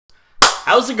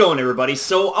How's it going, everybody?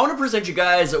 So I want to present you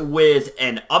guys with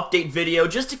an update video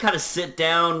just to kind of sit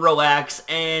down, relax,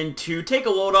 and to take a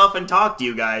load off and talk to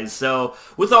you guys. So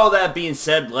with all that being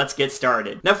said, let's get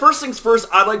started. Now, first things first,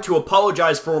 I'd like to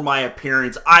apologize for my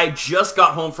appearance. I just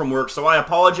got home from work, so I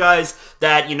apologize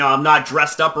that, I'm not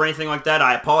dressed up or anything like that.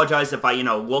 I apologize if I,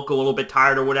 look a little bit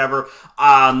tired or whatever.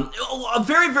 A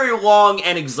very, very long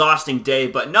and exhausting day,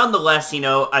 but nonetheless,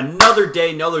 another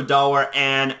day, another dollar,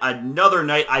 and another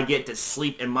night I get to sleep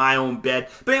in my own bed.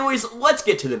 But anyways, let's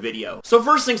get to the video. So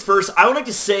first things first, I would like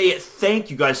to say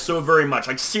thank you guys so very much.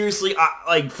 Like seriously,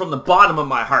 from the bottom of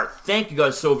my heart, thank you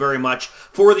guys so very much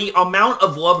for the amount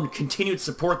of love and continued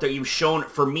support that you've shown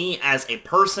for me as a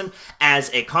person,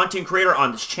 as a content creator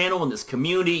on this channel, in this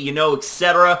community,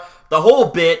 etc. The whole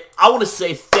bit. I want to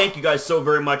say thank you guys so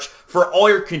very much for all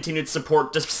your continued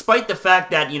support, despite the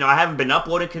fact that, I haven't been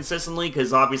uploading consistently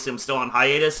because obviously I'm still on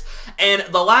hiatus. And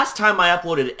the last time I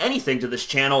uploaded anything to this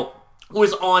channel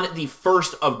was on the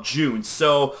 1st of June.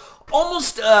 So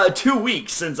almost 2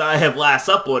 weeks since I have last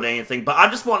uploaded anything, but I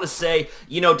just want to say,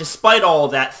 despite all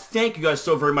of that, thank you guys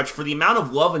so very much for the amount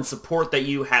of love and support that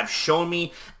you have shown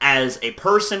me as a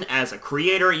person, as a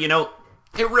creator.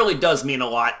 It really does mean a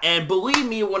lot, and believe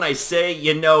me when I say,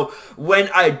 when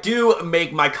I do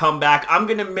make my comeback, I'm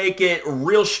going to make it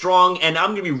real strong, and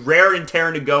I'm going to be rare and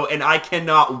tearing to go, and I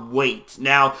cannot wait.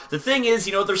 Now, the thing is,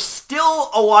 there's still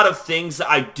a lot of things that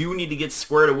I do need to get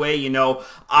squared away,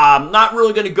 I'm not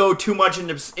really going to go too much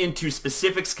into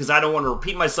specifics, because I don't want to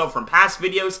repeat myself from past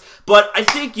videos, but I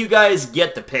think you guys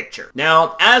get the picture.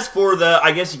 Now, as for the,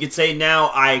 I guess you could say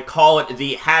now, I call it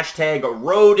the hashtag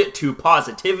road to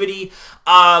positivity.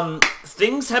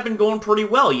 Things have been going pretty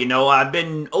well, I've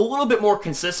been a little bit more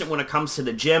consistent when it comes to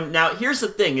the gym. Now, here's the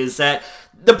thing, is that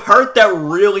the part that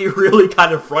really, really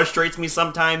kind of frustrates me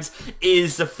sometimes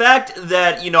is the fact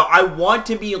that, I want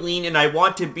to be lean and I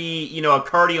want to be, a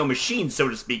cardio machine, so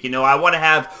to speak. I want to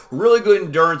have really good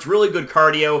endurance, really good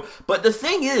cardio. But the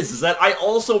thing is that I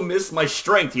also miss my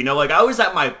strength, like I was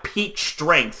at my peak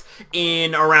strength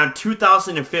in around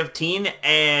 2015,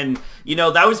 and,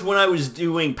 that was when I was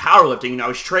doing powerlifting. I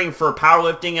was training for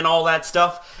powerlifting and all that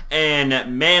stuff.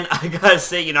 And man, I gotta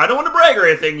say, I don't want to brag or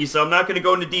anything, so I'm not going to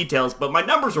go into details, but my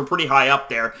numbers were pretty high up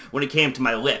there when it came to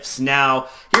my lifts. Now,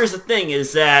 here's the thing,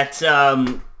 is that,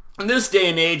 in this day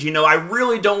and age, I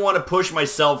really don't want to push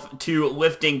myself to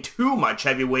lifting too much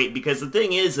heavy weight, because the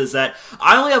thing is that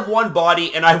I only have one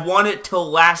body and I want it to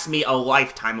last me a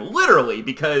lifetime, literally,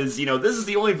 because, this is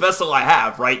the only vessel I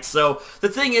have, right? So the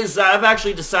thing is, I've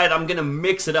actually decided I'm going to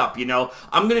mix it up,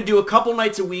 I'm going to do a couple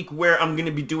nights a week where I'm going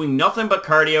to be doing nothing but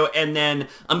cardio, and then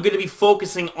I'm going to be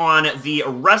focusing on the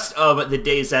rest of the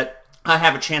days that I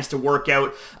have a chance to work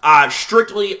out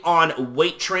strictly on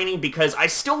weight training, because I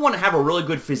still want to have a really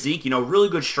good physique, really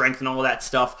good strength and all that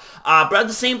stuff. But at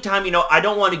the same time, I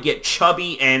don't want to get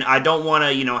chubby, and I don't want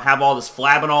to, have all this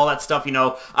flab and all that stuff,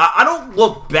 I don't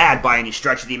look bad by any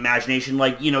stretch of the imagination.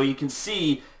 Like, you can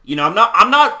see, I'm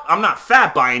not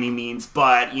fat by any means,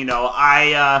 but,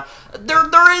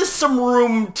 there is some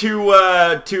room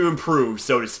to improve,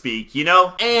 so to speak,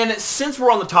 And since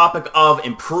we're on the topic of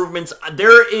improvements,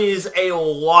 there is a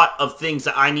lot of things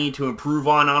that I need to improve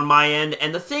on my end,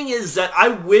 and the thing is that I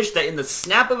wish that in the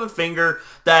snap of a finger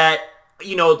that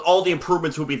all the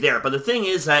improvements will be there. But the thing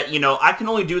is that, I can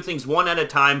only do things one at a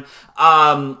time.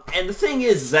 And the thing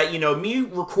is that, me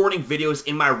recording videos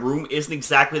in my room isn't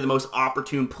exactly the most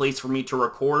opportune place for me to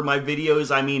record my videos.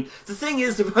 I mean, the thing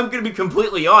is, if I'm going to be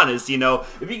completely honest,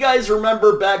 if you guys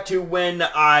remember back to when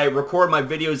I record my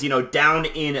videos, down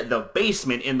in the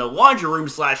basement, in the laundry room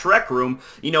 / rec room,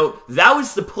 that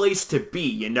was the place to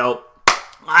be,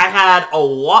 I had a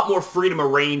lot more freedom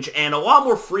of range and a lot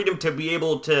more freedom to be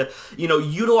able to,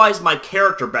 utilize my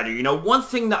character better. One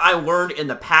thing that I learned in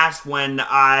the past when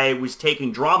I was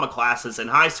taking drama classes in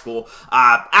high school,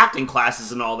 acting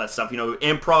classes and all that stuff,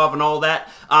 improv and all that,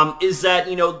 is that,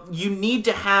 you need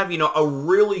to have, a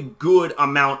really good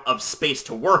amount of space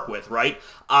to work with, right?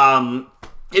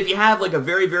 If you have like a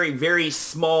very, very, very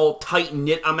small,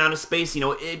 tight-knit amount of space,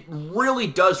 it really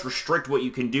does restrict what you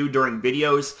can do during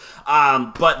videos.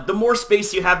 But the more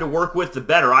space you have to work with, the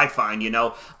better, I find, And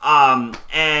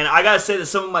I gotta say that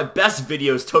some of my best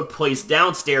videos took place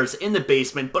downstairs in the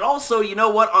basement, but also,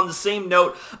 on the same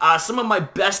note, some of my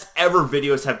best ever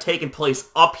videos have taken place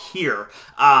up here.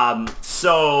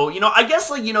 So, I guess,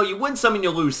 like, you win some and you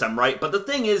lose some, right? But the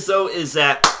thing is, though, is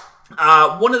that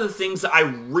one of the things that I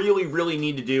really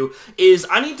need to do is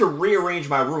I need to rearrange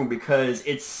my room because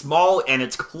it's small and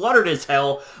it's cluttered as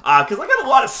hell, because I got a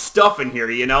lot of stuff in here,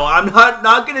 you know. I'm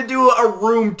not going to do a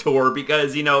room tour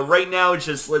because, you know, right now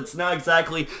it's not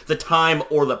exactly the time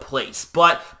or the place.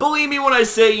 But believe me when I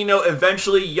say, you know,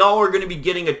 eventually y'all are going to be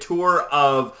getting a tour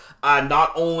of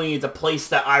not only the place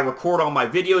that I record all my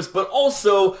videos, but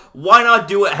also, why not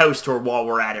do a house tour while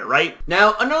we're at it, right?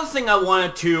 Now, another thing I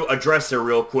wanted to address there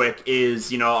real quick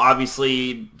is, you know,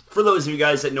 obviously, for those of you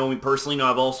guys that know me personally, know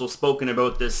I've also spoken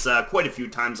about this quite a few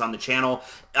times on the channel,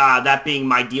 that being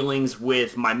my dealings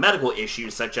with my medical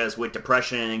issues, such as with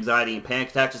depression and anxiety and panic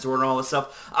attack disorder and all this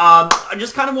stuff. I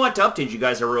just kind of want to update you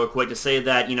guys here real quick to say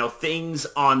that, you know, things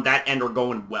on that end are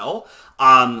going well.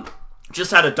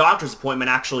 Just had a doctor's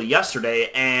appointment actually yesterday,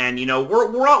 and you know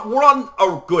we're on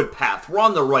a good path. We're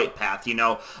on the right path, you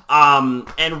know.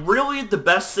 And really the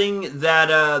best thing that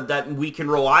that we can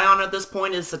rely on at this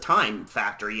point is the time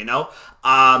factor, you know.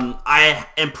 I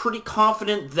am pretty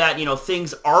confident that, you know,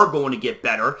 things are going to get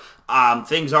better.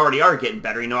 Things already are getting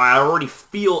better. You know, I already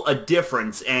feel a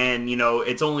difference, and you know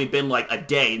it's only been like a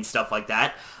day and stuff like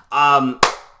that.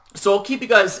 So I'll keep you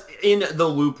guys in the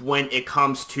loop when it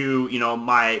comes to, you know,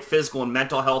 my physical and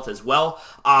mental health as well.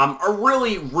 I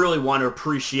really want to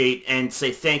appreciate and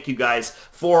say thank you guys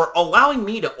for allowing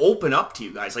me to open up to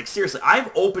you guys. Like, seriously, I've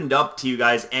opened up to you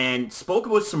guys and spoke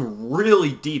about some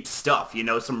really deep stuff, you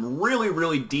know, some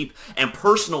really deep and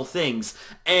personal things.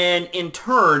 And in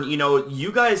turn, you know,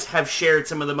 you guys have shared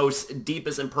some of the most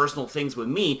deepest and personal things with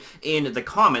me in the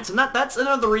comments. And that's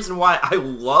another reason why I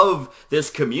love this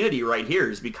community right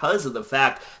here, is because of the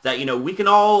fact that, you know, we can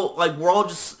all, like, we're all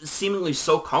just seemingly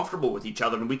so comfortable with each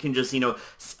other, and we can just, you know,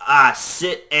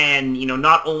 sit and, you know,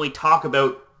 not only talk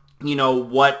about, you know,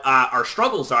 what our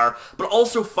struggles are, but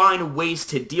also find ways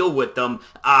to deal with them,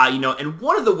 you know, and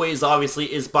one of the ways,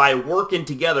 obviously, is by working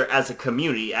together as a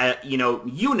community, you know,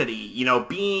 unity, you know,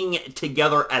 being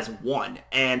together as one.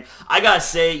 And I gotta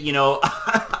say, you know,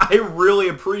 I really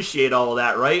appreciate all of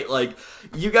that, right? Like,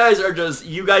 you guys are just,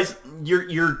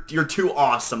 you're too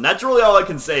awesome. That's really all I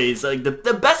can say. Is like the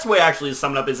best way actually to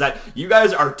sum it up is that you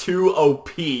guys are too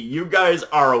OP. You guys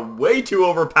are way too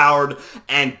overpowered,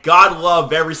 and God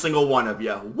love every single one of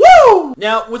you. Woo!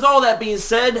 Now, with all that being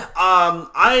said,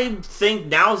 I think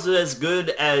now's as good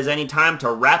as any time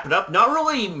to wrap it up. Not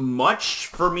really much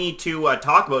for me to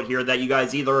talk about here that you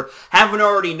guys either haven't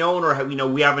already known or have, you know,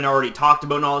 we haven't already talked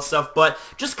about and all this stuff, but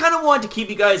just kind of wanted to keep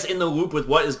you guys in the loop with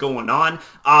what is going on.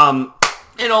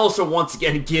 And also, once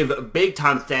again, give big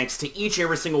time thanks to each and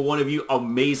every single one of you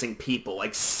amazing people.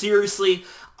 Like, seriously,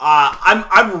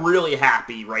 I'm really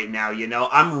happy right now, you know.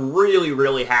 I'm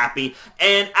really happy.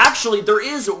 And actually, there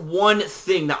is one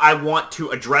thing that I want to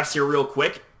address here real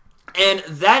quick. And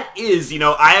that is, you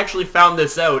know, I actually found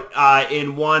this out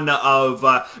in one of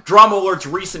Drama Alert's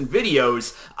recent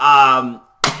videos.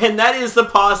 And that is the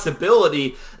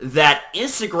possibility that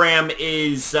Instagram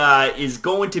is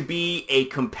going to be a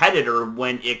competitor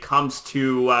when it comes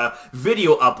to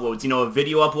video uploads, you know, a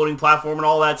video uploading platform and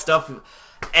all that stuff.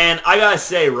 And I gotta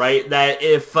say, right, that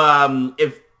if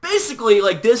basically,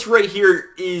 like, this right here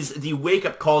is the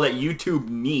wake-up call that YouTube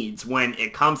needs when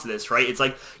it comes to this, right? It's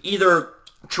like, either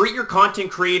treat your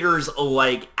content creators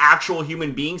like actual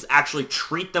human beings, actually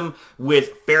treat them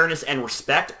with fairness and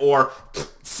respect, or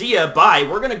see ya, bye,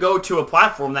 we're gonna go to a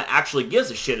platform that actually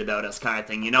gives a shit about us, kind of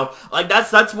thing, you know? Like,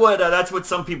 that's what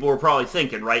some people were probably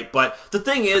thinking, right? But the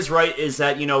thing is, right, is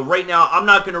that, you know, right now, I'm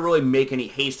not gonna really make any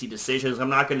hasty decisions. I'm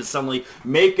not gonna suddenly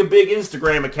make a big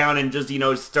Instagram account and just, you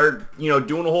know, start, you know,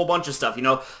 doing a whole bunch of stuff, you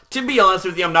know? To be honest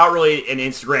with you, I'm not really an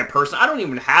Instagram person. I don't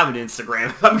even have an Instagram,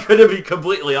 if I'm gonna be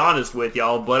completely honest with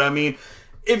y'all. But I mean,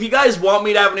 if you guys want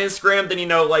me to have an Instagram, then, you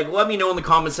know, like, let me know in the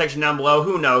comment section down below.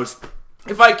 Who knows?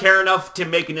 If I care enough to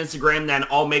make an Instagram, then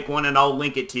I'll make one and I'll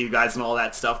link it to you guys and all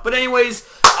that stuff. But anyways,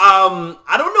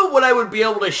 I don't know what I would be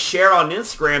able to share on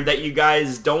Instagram that you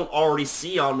guys don't already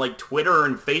see on, like, Twitter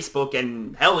and Facebook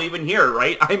and, hell, even here,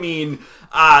 right? I mean,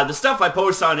 the stuff I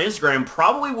post on Instagram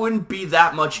probably wouldn't be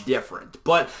that much different.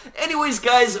 But anyways,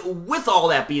 guys, with all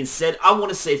that being said, I want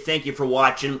to say thank you for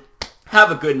watching. Have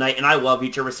a good night, and I love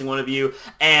each and every single one of you.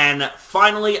 And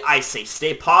finally, I say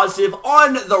stay positive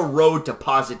on the road to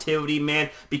positivity, man,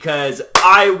 because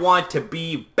I want to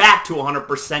be back to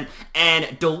 100%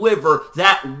 and deliver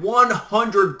that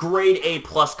 100 grade A+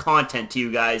 content to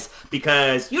you guys,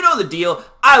 because you know the deal.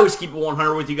 I always keep it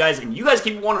 100 with you guys, and you guys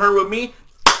keep it 100 with me.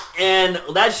 And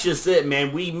that's just it,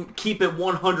 man. We keep it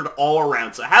 100 all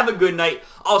around. So have a good night.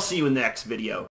 I'll see you in the next video.